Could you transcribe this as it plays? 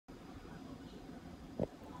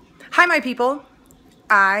Hi, my people.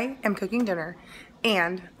 I am cooking dinner,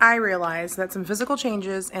 and I realize that some physical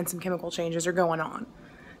changes and some chemical changes are going on.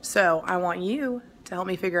 So I want you to help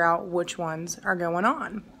me figure out which ones are going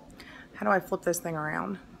on. How do I flip this thing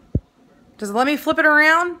around? Does it let me flip it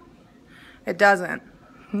around? It doesn't.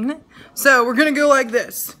 So we're gonna go like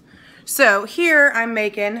this. So here I'm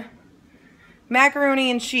making macaroni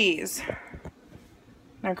and cheese.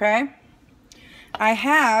 Okay? I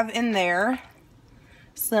have in there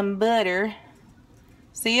some butter.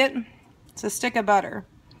 See it? It's a stick of butter.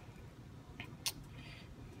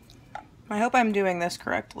 I hope I'm doing this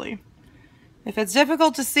correctly. If it's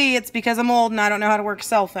difficult to see, it's because I'm old and I don't know how to work a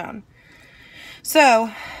cell phone.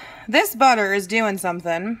 So, this butter is doing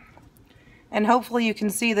something, and hopefully you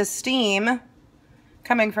can see the steam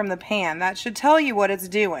coming from the pan. That should tell you what it's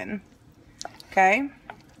doing. Okay?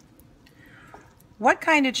 What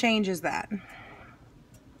kind of change is that?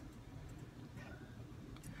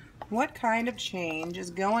 What kind of change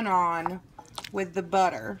is going on with the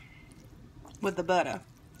butter?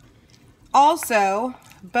 Also,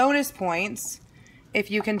 bonus points if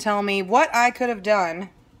you can tell me what I could have done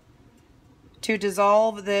to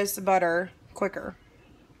dissolve this butter quicker.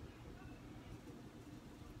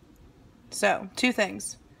 So, two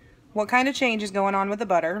things. What kind of change is going on with the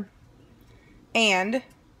butter? And,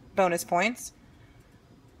 bonus points,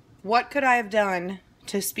 what could I have done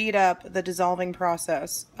to speed up the dissolving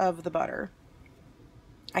process of the butter?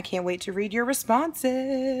 I can't wait to read your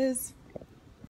responses.